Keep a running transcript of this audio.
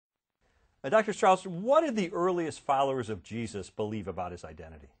Dr. Strauss, what did the earliest followers of Jesus believe about his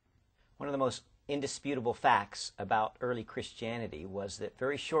identity? One of the most indisputable facts about early Christianity was that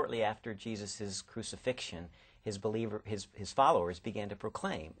very shortly after Jesus' crucifixion, his followers began to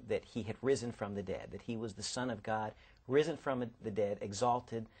proclaim that he had risen from the dead, that he was the Son of God, risen from the dead,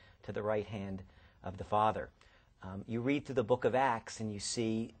 exalted to the right hand of the Father. You read through the book of Acts and you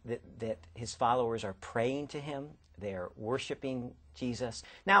see that his followers are praying to him, they're worshiping Jesus.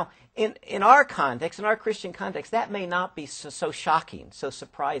 Now, in our context, in our Christian context, that may not be so shocking, so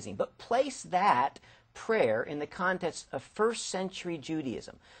surprising, but place that prayer in the context of first century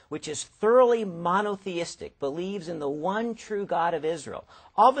Judaism, which is thoroughly monotheistic, believes in the one true God of Israel.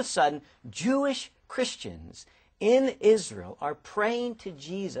 All of a sudden, Jewish Christians in Israel are praying to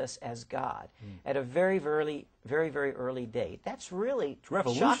Jesus as God at a very, very early date. That's really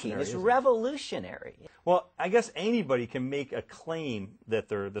shocking. It's revolutionary. Well, I guess anybody can make a claim that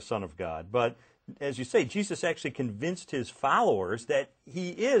they're the Son of God, but as you say, Jesus actually convinced his followers that he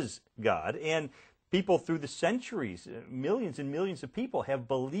is God, and people through the centuries, millions and millions of people have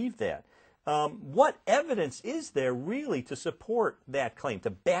believed that. What evidence is there really to support that claim,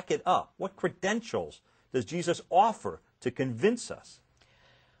 to back it up? What credentials does Jesus offer to convince us?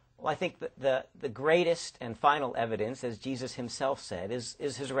 Well, I think that the greatest and final evidence, as Jesus himself said, is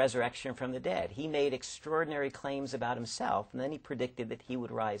his resurrection from the dead. He made extraordinary claims about himself, and then he predicted that he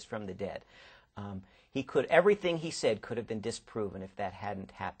would rise from the dead. Everything he said could have been disproven if that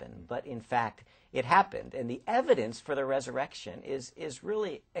hadn't happened. But in fact, it happened. And the evidence for the resurrection is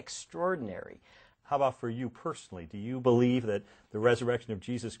really extraordinary. How about for you personally? Do you believe that the resurrection of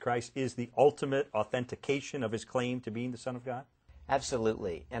Jesus Christ is the ultimate authentication of his claim to being the Son of God?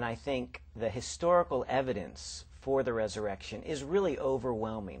 Absolutely. And I think the historical evidence for the resurrection is really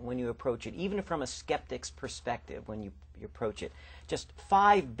overwhelming when you approach it, even from a skeptic's perspective when you approach it. Just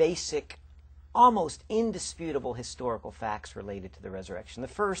 5 basic, almost indisputable historical facts related to the resurrection. The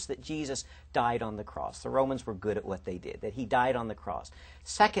first, that Jesus died on the cross. The Romans were good at what they did, that he died on the cross.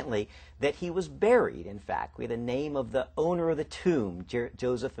 Secondly, that he was buried, in fact. We have the name of the owner of the tomb,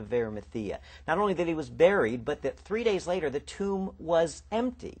 Joseph of Arimathea. Not only that he was buried, but that 3 days later the tomb was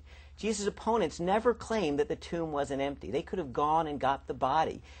empty. Jesus' opponents never claimed that the tomb wasn't empty. They could have gone and got the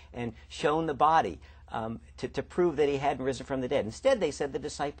body and shown the body to prove that he hadn't risen from the dead. Instead, they said the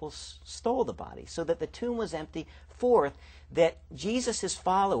disciples stole the body, so that the tomb was empty. Fourth, that Jesus'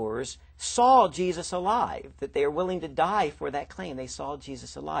 followers saw Jesus alive, that they are willing to die for that claim. They saw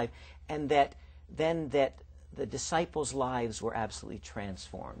Jesus alive, and that the disciples' lives were absolutely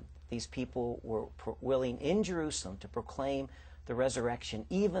transformed. These people were willing in Jerusalem to proclaim the resurrection,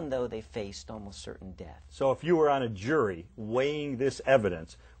 even though they faced almost certain death. So if you were on a jury weighing this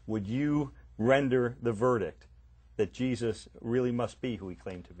evidence, would you render the verdict that Jesus really must be who he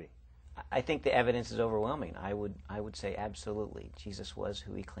claimed to be? I think the evidence is overwhelming. I would say absolutely. Jesus was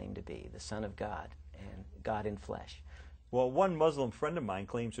who he claimed to be, the Son of God and God in flesh. Well, one Muslim friend of mine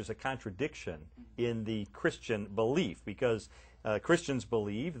claims there's a contradiction in the Christian belief, because Christians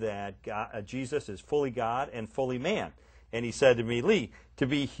believe that Jesus is fully God and fully man. And he said to me, Lee, to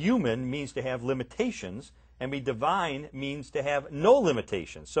be human means to have limitations, and be divine means to have no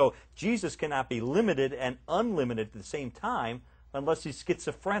limitations. So Jesus cannot be limited and unlimited at the same time unless he's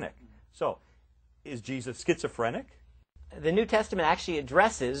schizophrenic. So is Jesus schizophrenic? The New Testament actually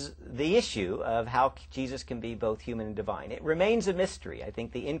addresses the issue of how Jesus can be both human and divine. It remains a mystery. I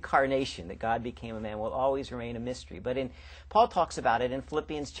think the incarnation, that God became a man, will always remain a mystery. But Paul talks about it in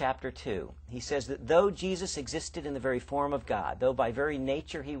Philippians chapter 2. He says that though Jesus existed in the very form of God, though by very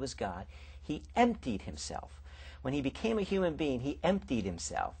nature he was God, he emptied himself. When he became a human being, he emptied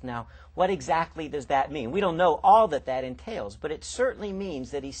himself. Now, what exactly does that mean? We don't know all that entails, but it certainly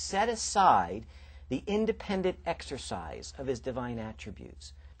means that he set aside the independent exercise of his divine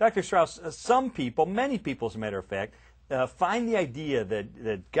attributes. Dr. Strauss, some people, many people as a matter of fact, find the idea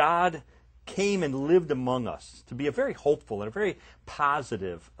that God came and lived among us to be a very hopeful and a very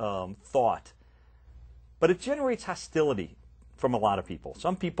positive thought. But it generates hostility from a lot of people.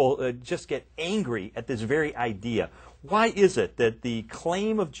 Some people just get angry at this very idea. Why is it that the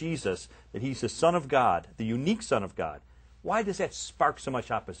claim of Jesus, that he's the Son of God, the unique Son of God, why does that spark so much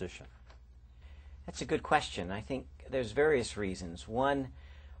opposition? That's a good question. I think there's various reasons. One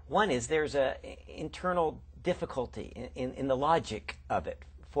is there's an internal difficulty in the logic of it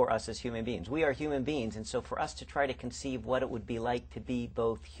for us as human beings. We are human beings, and so for us to try to conceive what it would be like to be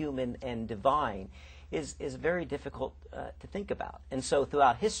both human and divine is very difficult to think about. And so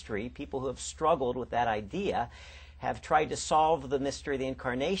throughout history, people who have struggled with that idea have tried to solve the mystery of the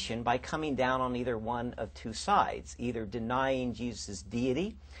incarnation by coming down on either one of two sides, either denying Jesus'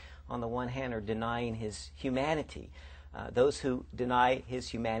 deity on the one hand, are denying his humanity. Those who deny his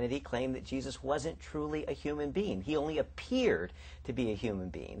humanity claim that Jesus wasn't truly a human being. He only appeared to be a human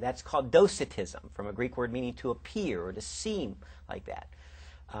being. That's called docetism, from a Greek word meaning to appear or to seem like that.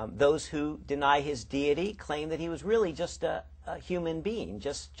 Those who deny his deity claim that he was really just a human being,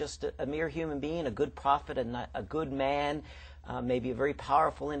 just a mere human being, a good prophet, a good man, maybe a very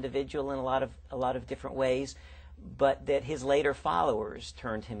powerful individual in a lot of different ways, but that his later followers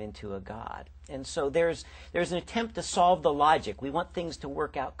turned him into a god. And so there's an attempt to solve the logic. We want things to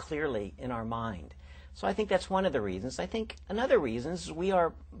work out clearly in our mind. So I think that's one of the reasons. I think another reason is we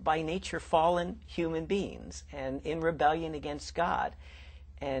are by nature fallen human beings and in rebellion against God.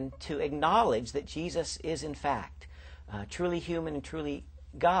 And to acknowledge that Jesus is in fact truly human and truly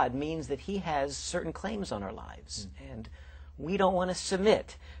God means that he has certain claims on our lives. And we don't want to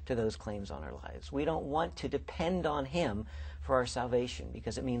submit to those claims on our lives. We don't want to depend on him for our salvation,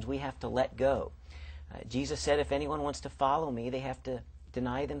 because it means we have to let go. Jesus said if anyone wants to follow me, they have to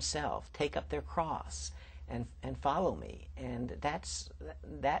deny themselves, take up their cross, and follow me. And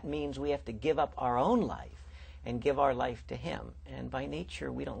that means we have to give up our own life and give our life to him. And by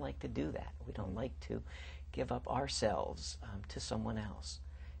nature, we don't like to do that. We don't like to give up ourselves to someone else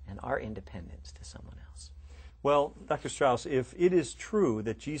and our independence to someone else. Well, Dr. Strauss, if it is true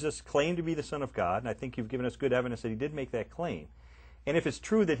that Jesus claimed to be the Son of God, and I think you've given us good evidence that he did make that claim, and if it's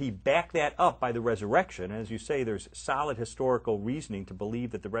true that he backed that up by the resurrection, and as you say, there's solid historical reasoning to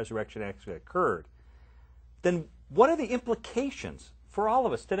believe that the resurrection actually occurred, then what are the implications for all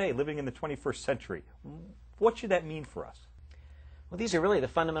of us today living in the 21st century? What should that mean for us? Well, these are really the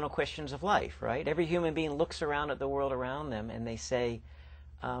fundamental questions of life, right? Every human being looks around at the world around them and they say,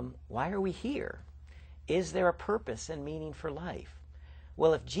 why are we here? Is there a purpose and meaning for life?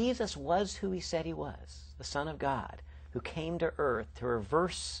 Well, if Jesus was who he said he was, the Son of God, who came to earth to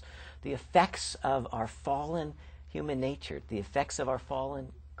reverse the effects of our fallen human nature, the effects of our fallen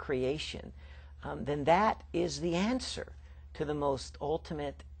creation, then that is the answer to the most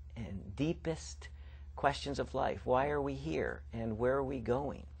ultimate and deepest questions of life. Why are we here and where are we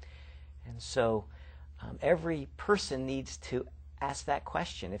going? And so every person needs to ask that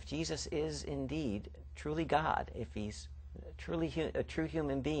question. If Jesus is indeed truly God, if he's truly a true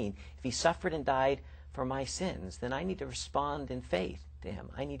human being, if he suffered and died for my sins, then I need to respond in faith to him.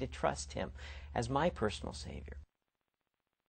 I need to trust him as my personal Savior.